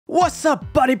What's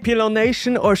up, Buddy Pillow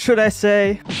Nation, or should I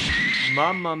say,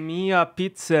 Mamma Mia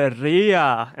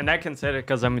Pizzeria? And I can say that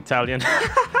because I'm Italian.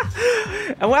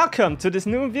 And welcome to this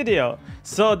new video.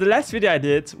 So the last video I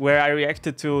did, where I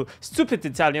reacted to stupid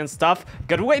Italian stuff,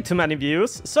 got way too many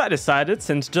views. So I decided,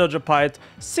 since JoJo Part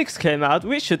 6 came out,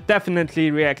 we should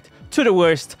definitely react to the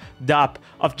worst dub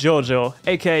of JoJo,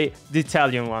 aka the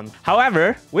Italian one.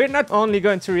 However, we're not only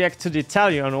going to react to the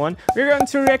Italian one, we're going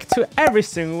to react to every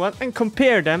single one and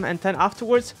compare them, and then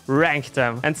afterwards rank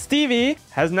them. And Stevie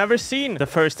has never seen the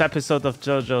first episode of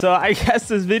JoJo, so I guess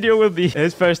this video will be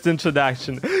his first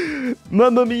introduction.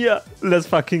 Mamma mia, let's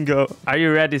fucking go. Are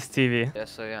you ready, Stevie?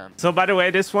 Yes, I am. So by the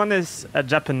way, this one is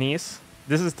Japanese.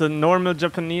 This is the normal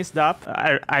Japanese dub.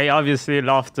 I obviously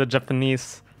love the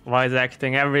Japanese voice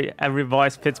acting. Every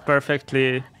voice fits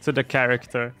perfectly to the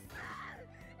character.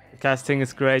 The casting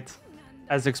is great,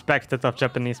 as expected of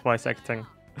Japanese voice acting.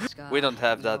 We don't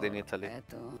have that in Italy.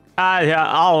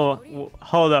 Yeah, oh,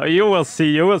 hold on, you will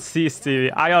see,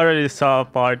 Stevie. I already saw a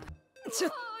part.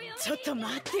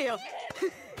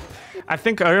 I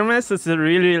think Hermes is a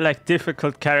really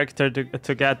difficult character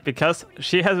to get, because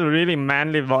she has a really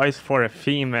manly voice for a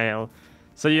female.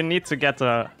 So you need to get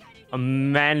a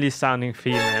manly sounding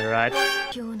female, right?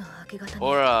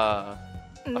 Or a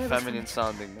feminine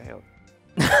sounding male.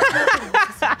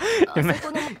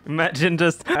 Imagine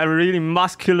just a really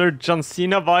muscular John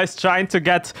Cena voice trying to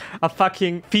get a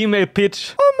fucking female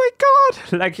pitch. Oh my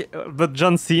god! But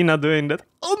John Cena doing that.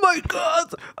 Oh my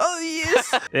god! Oh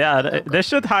yes! Yeah, they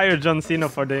should hire John Cena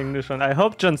for the English one. I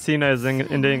hope John Cena is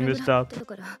in the English dub.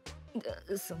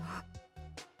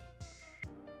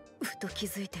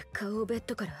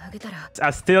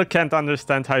 I still can't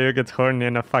understand how you get horny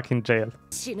in a fucking jail.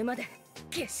 The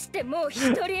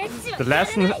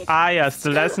lesson, yes,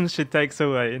 the lesson she takes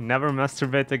away. Never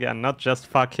masturbate again. Not just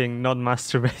fucking, not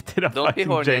masturbate in a Don't be fucking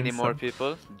horny jail anymore, cell.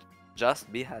 people.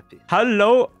 Just be happy. How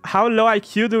low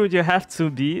IQ do you have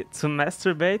to be to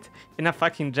masturbate in a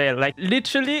fucking jail? Like,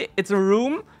 literally, it's a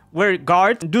room where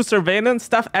guards do surveillance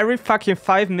stuff every fucking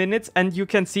 5 minutes, and you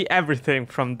can see everything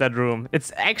from that room.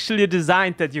 It's actually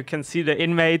designed that you can see the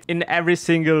inmate in every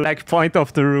single point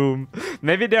of the room.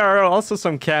 Maybe there are also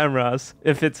some cameras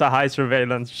if it's a high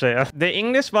surveillance jail. The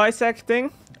English voice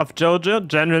acting of JoJo,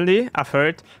 generally, I've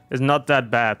heard, is not that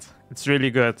bad. It's really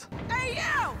good. Hey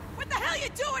you! What the hell you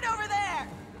doing over there?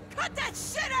 Cut that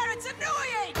shit out, it's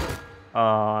annoying!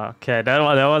 Oh, okay, that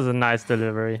was a nice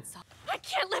delivery. I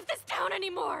can't live this down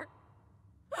anymore.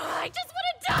 I just want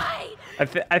to die.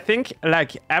 I think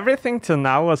everything till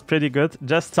now was pretty good.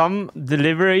 Just some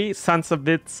delivery sounds a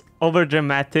bit over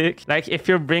dramatic. Like if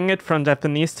you bring it from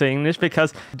Japanese to English,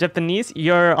 because Japanese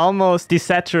you're almost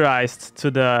desaturized to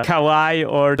the kawaii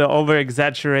or the over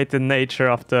exaggerated nature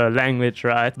of the language,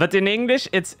 right? But in English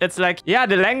it's like, yeah,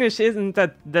 the language isn't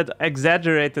that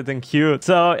exaggerated and cute.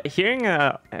 So hearing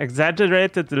a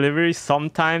exaggerated delivery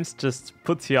sometimes just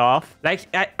puts you off. Like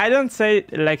I don't say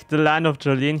the line of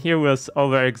Jolene here was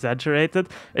over exaggerated.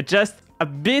 It just a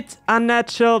bit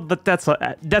unnatural, but that's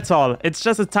all. It's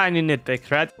just a tiny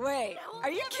nitpick, right? Wait,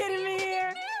 are you kidding me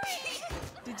here?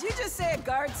 Did you just say a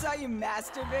guard saw you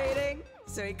masturbating?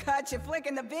 So he caught you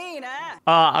flicking the bean,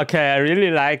 huh? Okay, I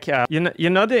really like, you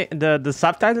know the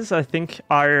subtitles I think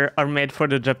are made for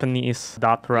the Japanese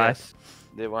dub, right? Yes,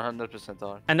 they 100%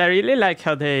 are. And I really like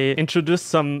how they introduced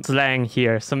some slang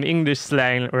here, some English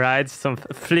slang, right? Some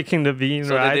flicking the bean,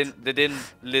 so right? they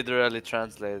didn't literally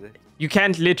translate it. You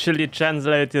can't literally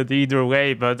translate it either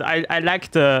way, but I like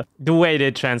the way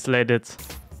they translate it.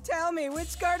 Tell me,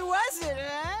 which guard was it,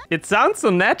 huh? It sounds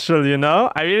so natural, you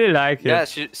know? I really like it. Yeah,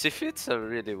 she fits her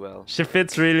really well. She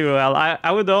fits really well. I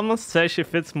would almost say she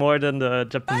fits more than the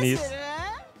Japanese. Was it,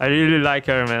 huh? I really like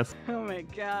Hermes. Oh my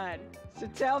god. So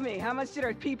tell me, how much did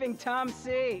our peeping Tom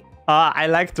see? I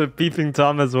like the peeping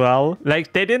Tom as well.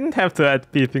 Like, they didn't have to add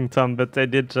peeping Tom, but they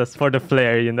did just for the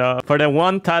flair, you know? For the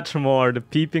one touch more, the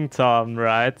peeping Tom,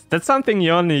 right? That's something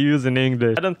you only use in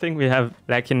English. I don't think we have,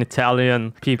 an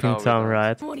Italian peeping Tom,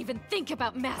 right? I won't even think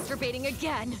about masturbating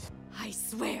again. I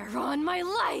swear on my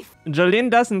life. Jolene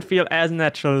doesn't feel as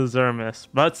natural as Hermes,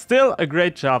 but still a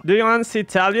great job. Do you want to see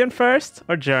Italian first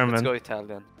or German? Let's go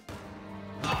Italian.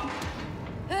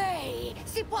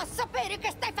 Si può sapere che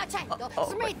stai facendo?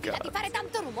 Smettila di fare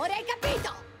tanto rumore, hai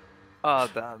capito? Oh,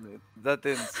 damn it. That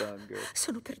didn't sound good.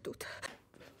 Sono perduta.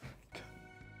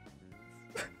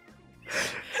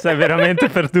 Sei veramente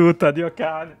perduta, Dio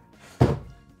cane.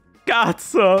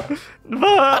 Cazzo!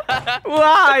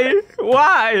 Why?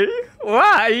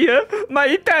 My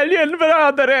Italian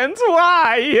brethren,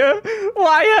 why?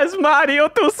 Why has Mario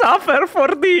to suffer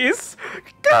for this?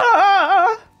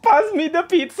 Pass me the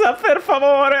pizza, per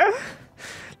favore.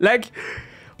 Like,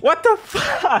 what the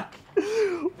fuck?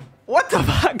 What the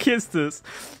fuck is this?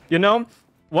 You know,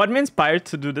 what me inspired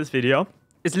to do this video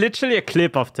is literally a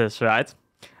clip of this, right?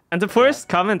 And the first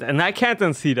comment, and I can't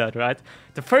unsee that, right?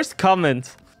 The first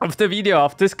comment of the video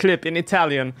of this clip in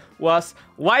Italian was,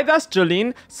 why does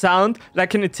Jolene sound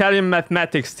like an Italian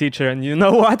mathematics teacher? And you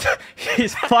know what?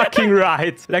 He's fucking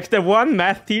right. Like the one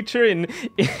math teacher in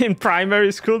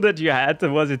primary school that you had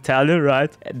that was Italian,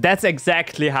 right? That's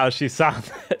exactly how she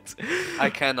sounded.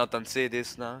 I cannot unsee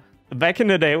this now. Back in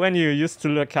the day when you used to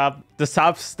look up the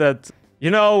subs that, you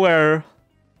know, were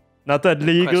not that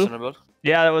legal. Questionable.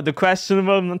 Yeah, the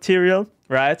questionable material,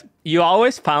 right? You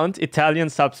always found Italian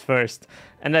subs first.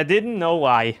 And I didn't know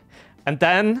why. And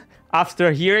then,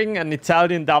 after hearing an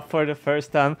Italian dub for the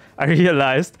first time, I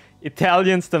realized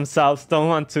Italians themselves don't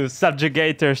want to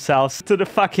subjugate themselves to the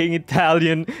fucking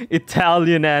Italian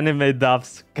anime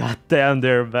dubs. God damn,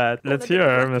 they're bad. Let's hear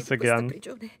Hermes again.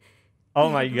 Oh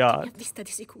my god.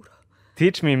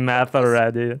 Teach me math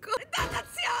already.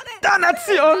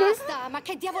 Dannazione!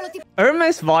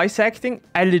 Hermes voice acting,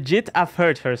 I've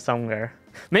heard her somewhere.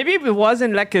 Maybe it was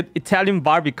in like an Italian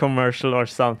Barbie commercial or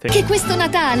something. Che questo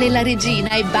Natale la regina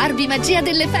è Barbie magia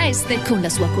delle feste con la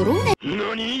sua corona.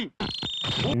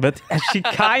 But she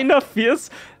kind of feels...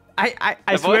 I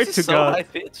swear to so God. High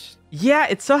pitched. Yeah,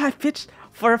 it's so high pitched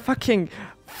for a fucking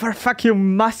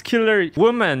muscular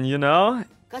woman, you know?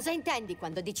 Cosa intendi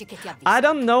quando dici che ti ha visto? I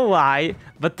don't know why,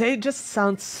 but they just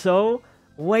sound so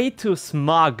way too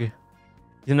smug.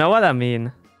 You know what I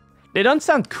mean? They don't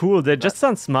sound cool, they just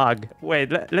sound smug.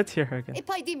 Wait, let's hear her again. E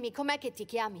poi dimmi com'è che ti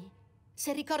chiami?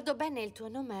 Se ricordo bene il tuo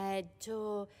nome è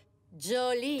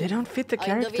Jolie. They don't fit the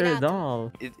character at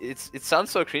all. It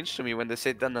sounds so cringe to me when they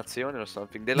say dannazione or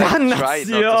something. They like try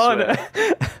not to swear.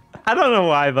 I don't know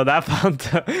why, but I found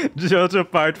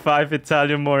JoJo Part 5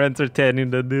 Italian more entertaining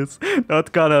than this.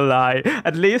 Not gonna lie.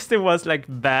 At least it was like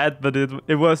bad, but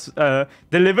it was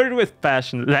delivered with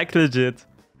passion, like legit.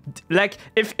 Like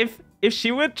if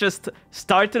she would just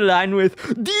start the line with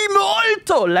Di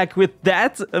molto, like with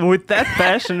that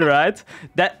passion, right?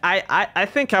 That I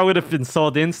think I would have been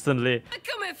sold instantly.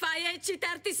 Come fai a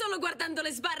eccitarti solo guardando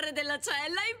le sbarre della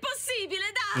cella? È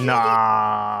impossibile, dai!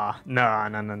 No.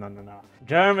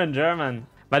 German.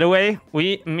 By the way,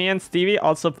 me and Stevie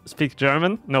also speak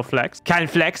German. No flex. Kein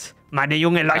Flex. Meine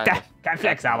jungen Leute. Kein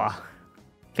Flex, aber.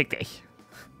 Fick dich.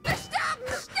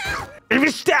 Ich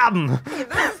will sterben! Hey,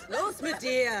 was ist los mit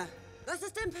dir? Was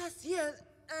ist denn passiert?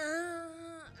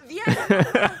 Wie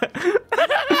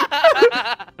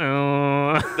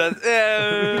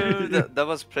That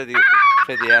was pretty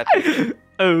epic.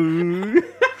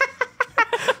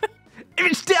 Ich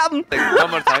will sterben! Like,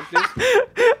 one more time, please.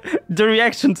 The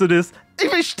reaction to this.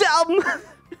 Ich will sterben!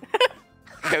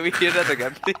 Can we hear that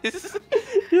again, please?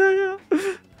 Ja.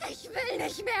 Ich will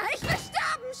nicht mehr, ich will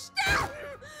sterben!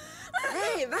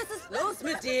 Hey, was ist los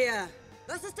mit dir?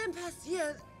 Was ist denn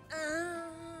passiert?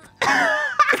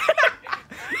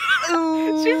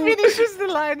 She finishes the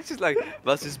line. She's like,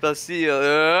 was ist passiert?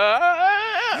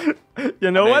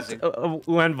 You know Amazing. what?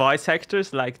 When voice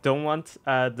actors like don't want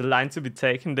the line to be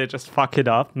taken, they just fuck it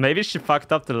up. Maybe she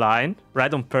fucked up the line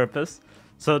right on purpose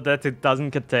so that it doesn't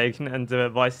get taken, and the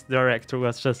voice director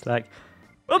was just like,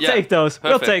 we'll take those.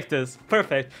 Perfect. We'll take this.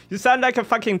 Perfect. You sound like a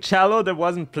fucking cello that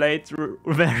wasn't played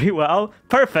very well.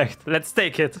 Perfect. Let's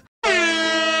take it.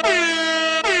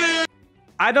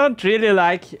 I don't really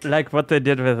like what they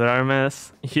did with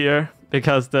Hermes here,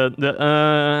 because the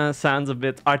sounds a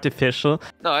bit artificial.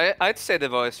 No, I'd say the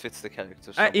voice fits the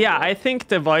character. Yeah, I think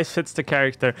the voice fits the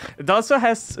character. It also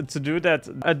has to do that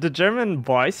the German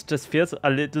voice just feels a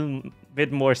little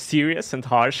bit more serious and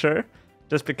harsher,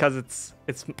 just because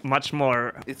it's much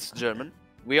more. It's German.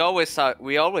 We always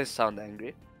sound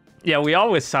angry. Yeah, we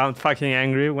always sound fucking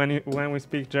angry when we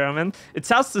speak German. It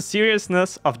sounds the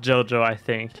seriousness of JoJo, I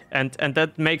think, and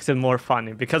that makes it more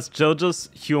funny, because JoJo's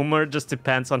humor just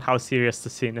depends on how serious the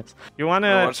scene is. You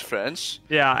wanna watch French?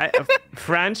 Yeah,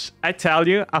 French. I tell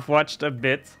you, I've watched a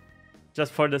bit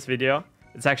just for this video.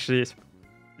 It's actually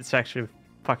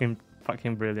fucking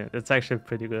brilliant. It's actually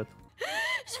pretty good.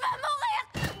 Je vais mourir!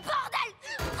 Bordel!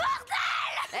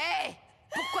 Hey!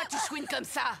 Pourquoi tu chouines comme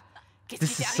ça?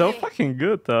 This is so fucking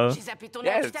good, though.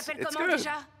 Yeah, it's good.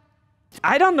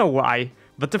 I don't know why,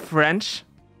 but the French,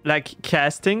 like,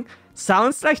 casting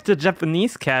sounds like the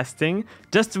Japanese casting,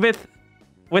 just with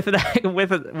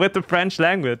the French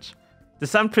language. They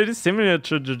sound pretty similar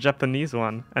to the Japanese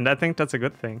one, and I think that's a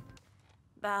good thing.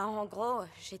 Bah, en gros,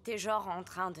 j'étais genre en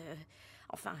train de...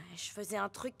 Enfin, je faisais un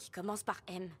truc qui commence par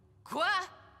M. Quoi?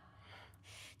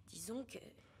 Disons que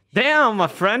Damn, my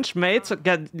French mates are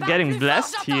getting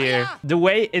blessed here. The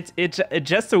way it's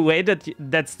just the way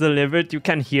that's delivered, you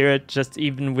can hear it just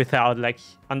even without like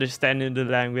understanding the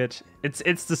language.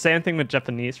 It's the same thing with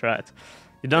Japanese, right?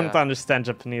 You don't understand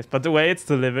Japanese, but the way it's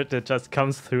delivered, it just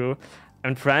comes through.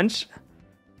 And French,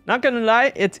 not gonna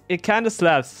lie, it kind of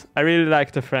slaps. I really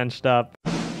like the French dub.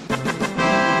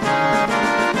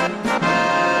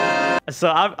 So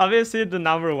obviously the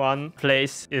 #1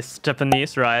 place is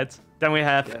Japanese, right? Then we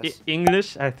have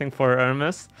English, I think, for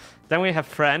Hermes. Then we have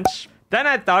French. Then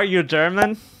I'd argue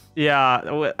German.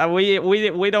 Yeah,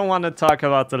 we don't want to talk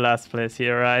about the last place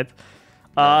here, right?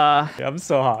 I'm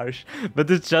so harsh,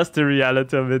 but it's just the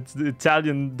reality of it. The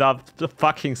Italian dub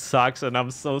fucking sucks, and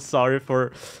I'm so sorry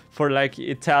for like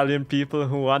Italian people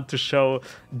who want to show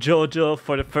JoJo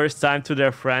for the first time to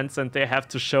their friends, and they have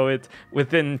to show it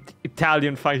within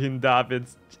Italian fucking dub.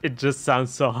 It just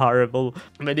sounds so horrible.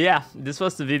 But yeah, this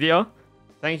was the video.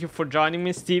 Thank you for joining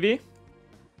me, Stevie,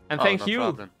 and thank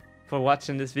you for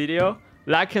watching this video.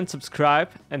 Like and subscribe,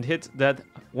 and hit that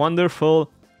wonderful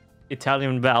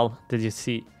Italian bell that you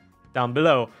see down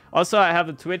below. Also, I have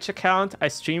a Twitch account. I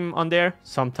stream on there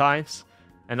sometimes,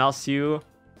 and I'll see you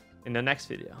in the next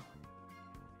video.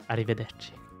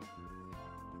 Arrivederci.